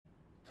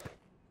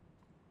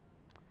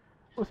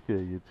What's good,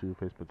 YouTube,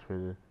 Facebook,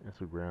 Twitter,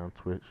 Instagram,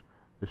 Twitch?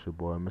 It's your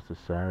boy, Mysta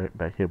Cyric,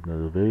 back here with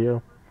another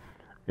video.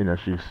 And as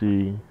you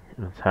see in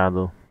the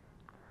title,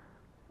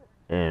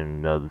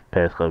 and the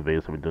past couple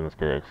videos I've been doing this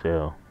Get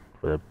Excel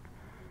for the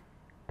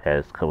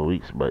past couple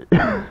weeks, but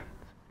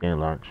in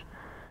launch.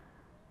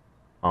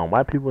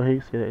 Why people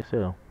hate Get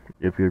Excel?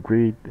 If you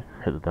agree,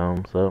 hit the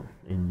thumbs up,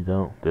 and you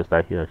don't, just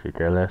like here, I could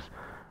care less.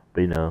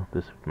 But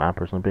this is my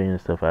personal opinion,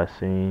 stuff I've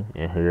seen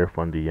and heard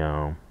from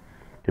the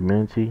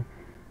community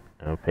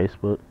on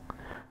Facebook.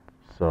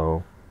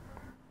 So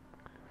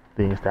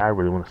things that I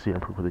really want to see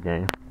improve with the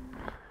game.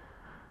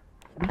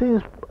 The thing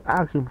is,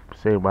 I can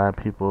say why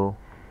people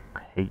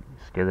hate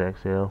Skater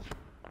XL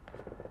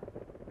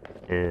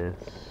is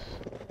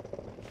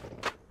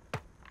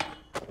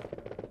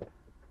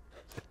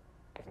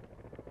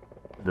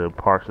the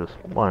parks is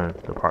one,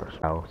 the parks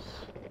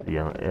house, the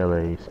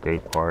LA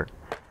skate park.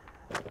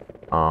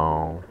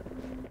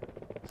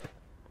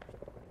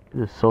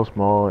 It's so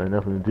small and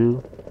nothing to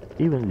do.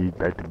 Even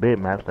the big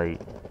maps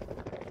like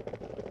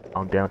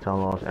on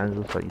downtown Los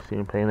Angeles, like you see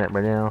them playing that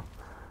right now,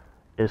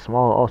 it's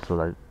small also.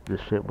 Like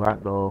this shit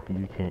blocked off,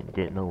 you can't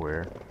get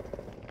nowhere.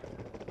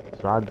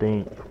 So I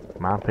think,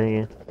 in my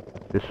opinion,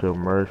 this should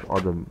merge all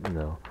the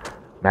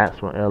maps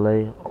from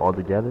LA all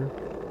together.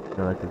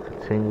 Like a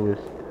continuous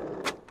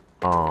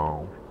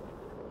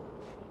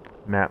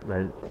map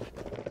that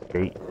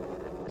skate.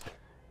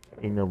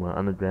 When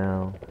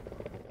underground,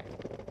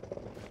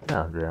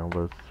 not underground,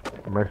 but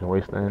American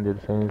Wasteland did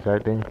the same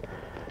exact thing.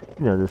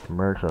 Just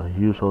merge a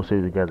huge whole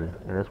city together,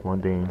 and that's one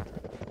thing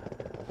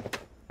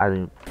I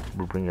think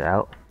will bring it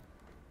out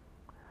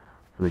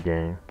for the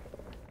game.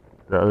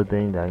 The other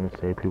thing that I can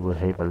say people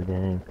hate about the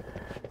game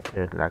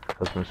is like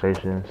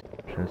customizations,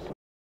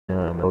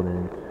 and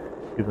building.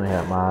 People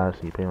have mods,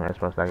 and you pay on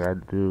Xbox like I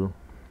do.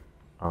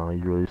 You're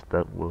really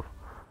stuck with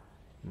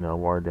a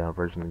watered down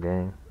version of the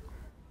game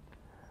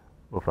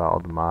without all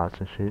the mods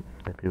and shit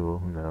that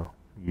people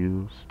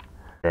use.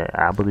 That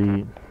I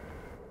believe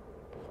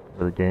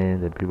for the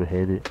game that people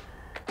hate it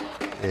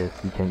is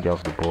you can't get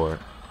off the board.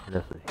 And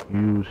that's a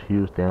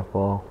huge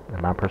downfall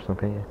in my personal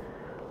opinion,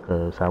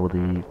 because I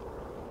believe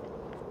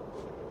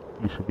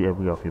you should be able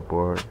to get off your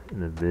board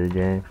in the video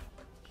game.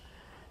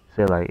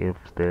 Say like if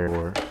it's there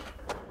for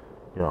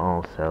your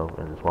own self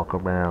and just walk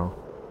around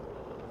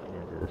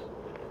and just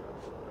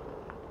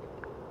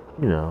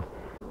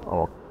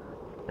all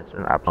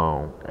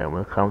and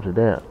when it comes to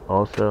that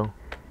also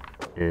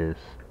is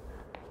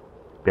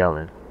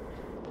bailing.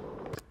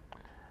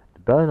 The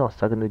bailing don't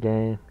suck in the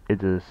game,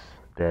 it's just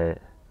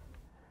that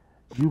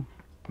you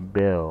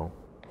bail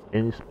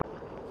any spot.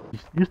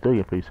 You still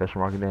get pretty session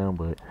marking down,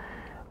 but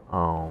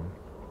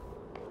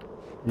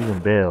you can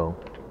bail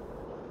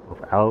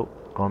without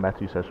going back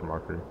to your session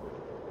marker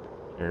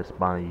and it's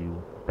spawning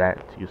you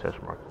back to your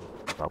session marker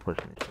without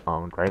pushing it.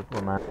 Right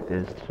for my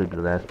this should be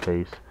the last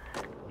place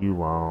you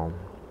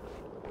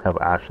have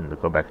an option to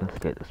go back and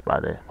skate the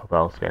spot at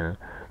without scanning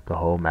the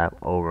whole map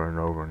over and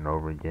over and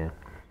over again.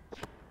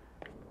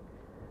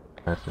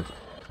 That's just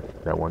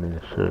that one thing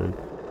that should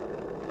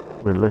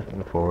we're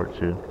looking forward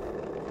to.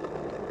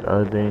 The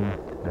other thing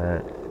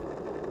that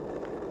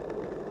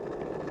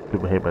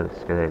people hate about the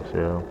Skate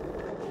XL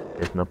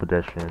is no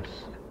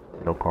pedestrians,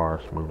 no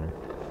cars moving.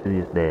 City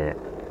is dead.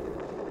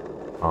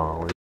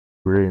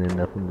 Really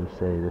nothing to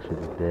say. This shit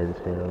is dead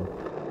as hell.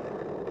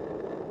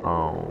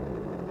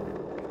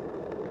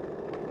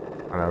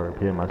 I'm not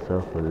repeating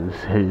myself, but this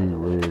city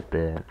really is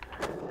bad.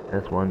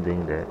 That's one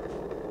thing that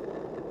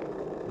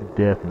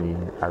definitely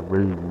I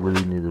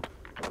really need to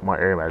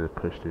want everybody to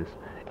push this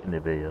in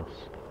their videos.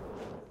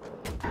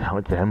 How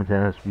many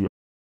times we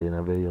in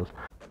our videos?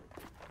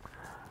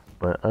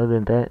 But other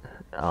than that,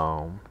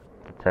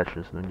 the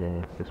Tetris in the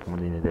game is one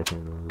thing that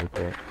definitely need to look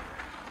at.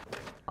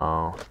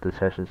 The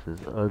Tetris is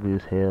ugly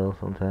as hell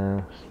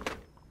sometimes.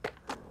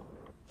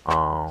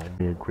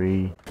 We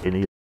agree it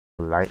needs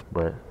light,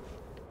 but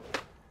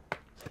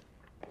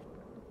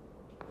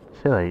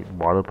say like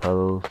water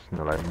puddles,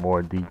 like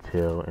more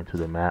detail into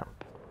the map,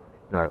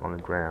 like on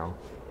the ground.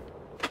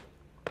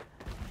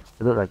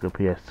 It looked like a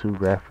PS2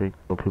 graphic,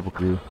 what people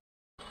could do.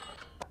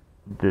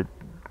 There's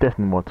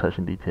definitely more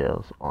touching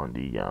details on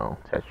the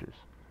Tetris.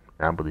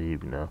 And I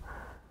believe,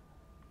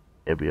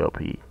 it'll be OP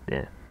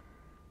then.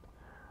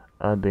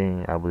 Other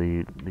thing, I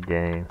believe the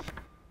game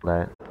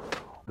flat,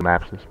 the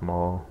maps are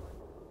small.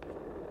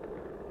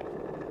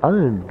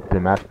 Other than the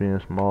maps being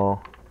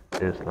small,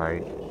 it's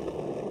like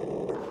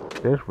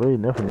there's really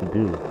nothing to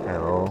do at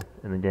all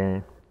in the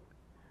game.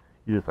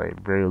 You're just like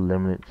very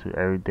limited to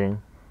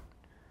everything.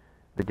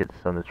 They get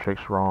some of the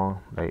tricks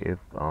wrong, like if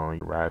you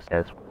rise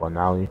S or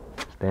nollie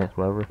stance,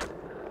 whatever.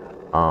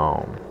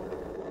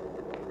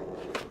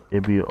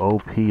 It'd be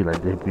OP,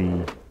 like they'd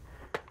be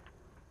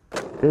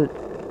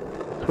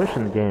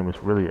switching the game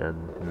is really a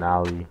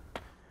nollie.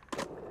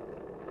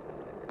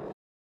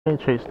 Any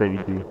traits that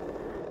you do,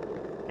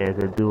 if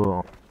they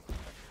do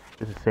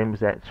it's the same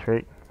exact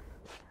trick,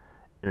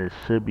 and it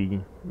should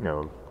be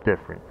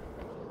different.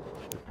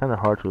 It's kind of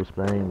hard to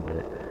explain,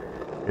 but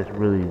it's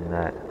really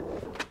not.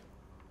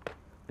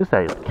 it's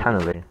like kind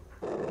of late.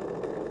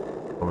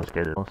 I'm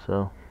scared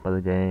also by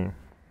the game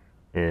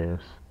is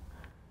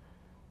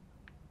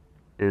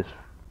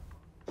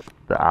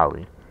the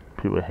alley.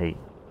 People hate.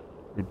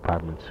 They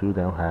popping too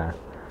damn high,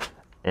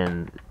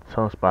 and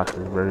some spots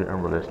is very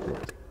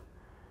unrealistic.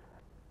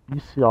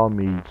 You see all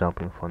me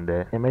jumping from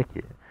that and make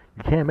it.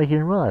 You can't make it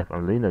in real life. I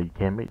mean, you know, you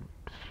can't make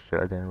shit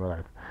like that in real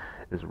life.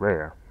 It's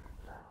rare.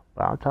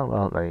 But I'm talking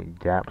about like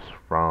gaps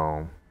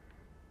from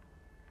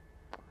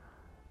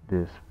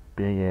this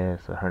big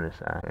ass 100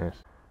 sign.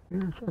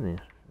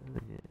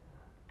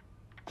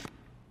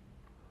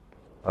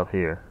 Up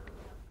here,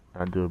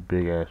 I do a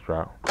big ass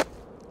drop.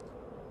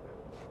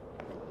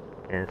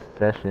 In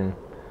session,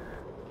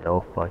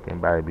 yo fucking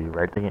body be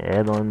right there.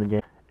 Add on in the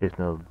game. It's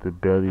no the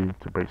ability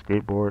to break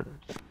skateboards.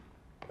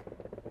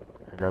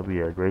 And that'll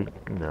be a great,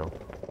 you know,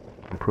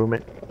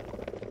 improvement.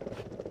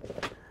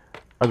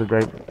 Other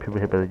great people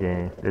hit by the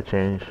game, they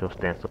change your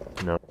stance up,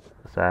 you know,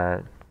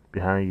 side,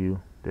 behind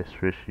you, they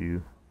switch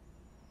you.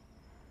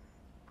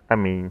 I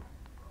mean,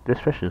 they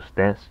switch your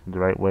stance the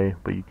right way,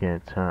 but you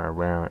can't turn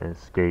around and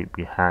skate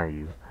behind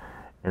you.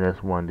 And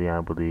that's one thing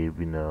I believe,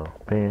 you know,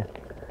 man.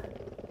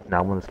 Now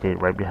I want to skate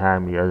right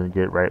behind me, other than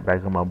get right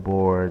back on my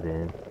board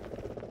and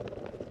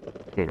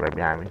skate right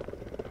behind me.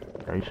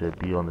 Now you should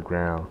be on the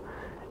ground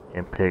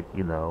and pick,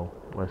 you know,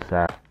 what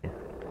side in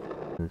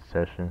the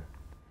session.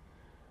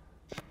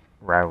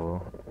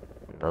 Rival,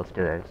 you know,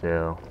 Skate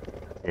XL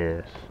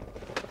is.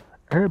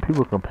 I heard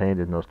people complain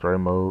there's no story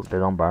mode. They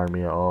don't bother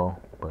me at all.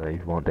 But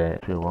if you want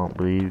that, if you won't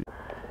believe,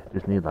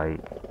 just need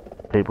like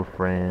paper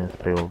friends,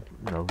 people,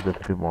 you know,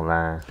 different people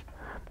online.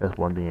 That's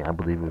one thing I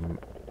believe we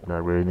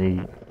really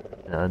need.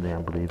 The other thing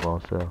I believe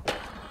also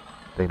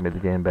they make the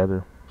game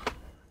better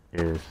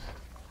is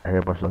I hear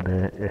a bunch of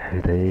that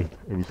every day.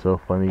 It'd be so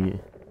funny.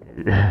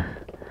 At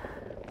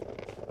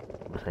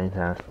the same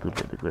time,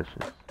 stupid,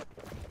 delicious.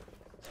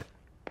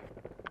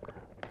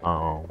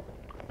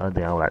 Other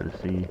thing I would like to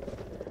see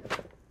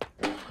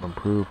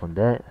improve on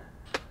that,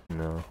 you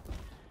know,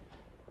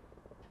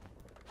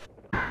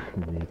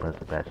 you need a bunch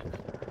of batches.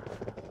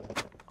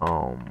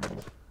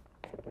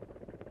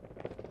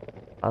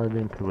 Other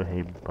than people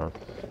hate bus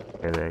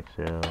at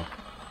XL,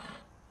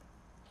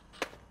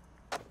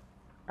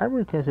 I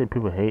really can't say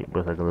people hate, but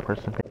it's like a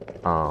person.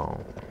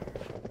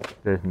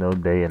 There's no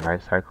day and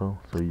night cycle,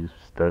 so you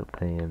stuck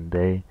playing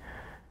day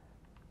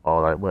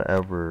or like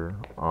whatever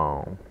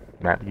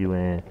map you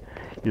in.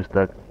 You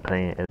stuck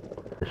playing it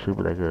should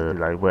be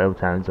like whatever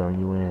time zone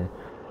you in,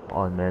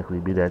 automatically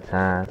be that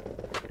time.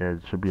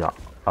 And it should be an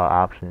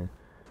option,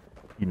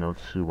 you know,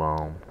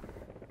 to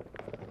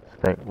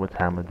select what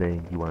time of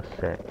day you want to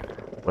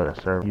set. But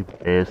a server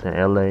is in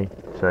LA,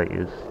 so like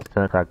it's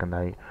 10 o'clock at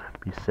night,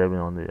 be 7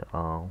 on the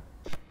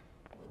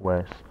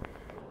west.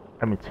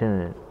 I mean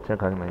 10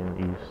 o'clock at night in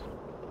the east,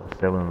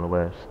 7 on the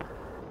west.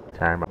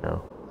 Time right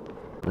now,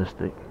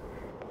 realistic.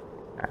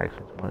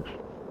 Action too much.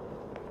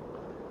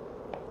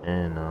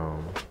 And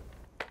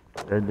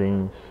other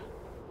things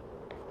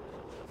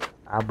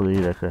I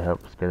believe that could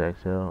help Skate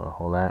XL a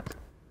whole lot.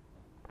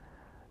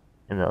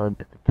 And the other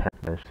the cat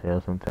that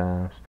tail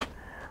sometimes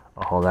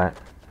a whole lot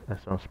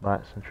at some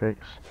spots and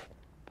tricks.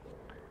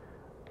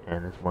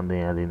 And it's one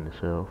thing I need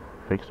to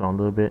fix on a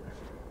little bit.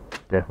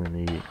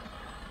 Definitely need.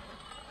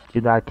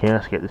 You know I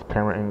can skate this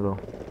camera angle,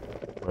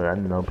 but I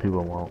know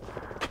people want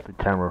the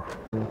camera.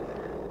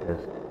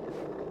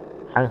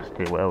 I can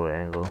skate whatever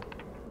angle,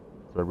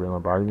 so it really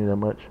don't bother me that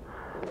much.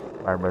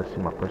 I'd rather see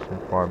my person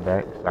far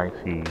back so I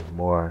can see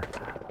more,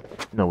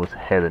 you know, what's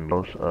ahead of me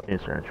in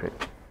certain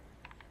tricks.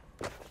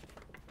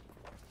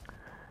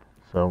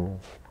 So,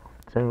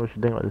 tell me what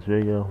you think about this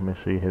video. Make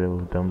sure you hit it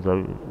with a thumbs up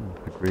if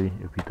you agree.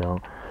 If you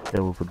don't, hit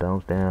it with a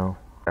thumbs down.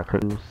 I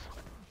could use,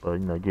 but you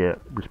know, get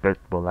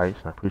respectable likes.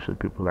 And I appreciate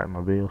people like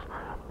my videos.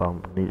 But I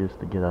need this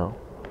to get out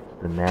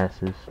to the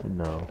masses, you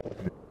know.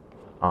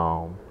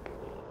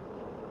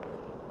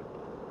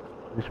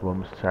 This is what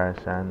Mysta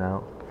Cyric signing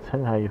out. Tell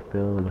me how you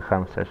feel in the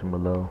comment section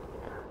below.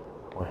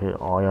 I'll hit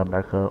all y'all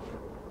back up.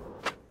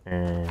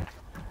 And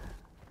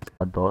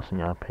my thoughts and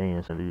your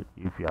opinions, and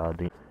if y'all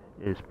think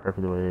it's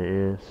perfect the way it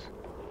is,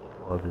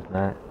 or if it's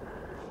not.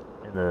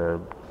 And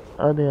the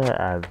other thing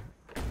I've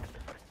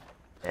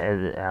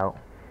edited out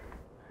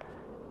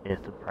is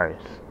the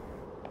price.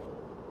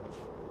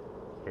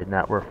 It's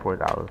not worth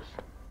 $4.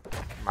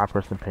 My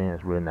personal opinion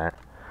is really not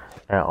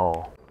at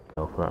all.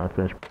 You know, for the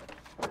unfinished.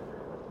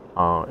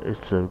 It's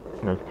just,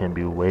 you know, it can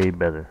be way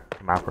better,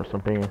 in my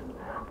personal opinion.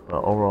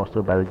 But overall,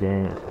 still buy the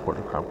game and support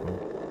the company.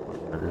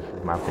 You know, this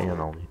is my opinion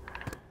only.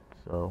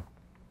 So,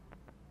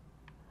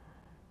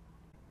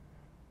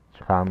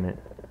 comment,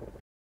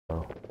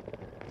 tell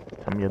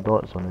me your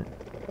thoughts on it,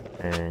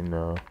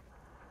 and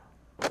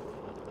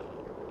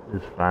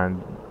just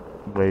find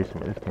ways to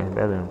make this game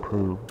better,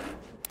 improve,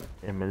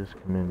 and make this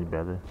community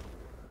better.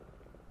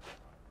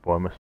 Boy,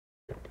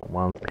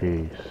 One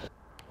Piece.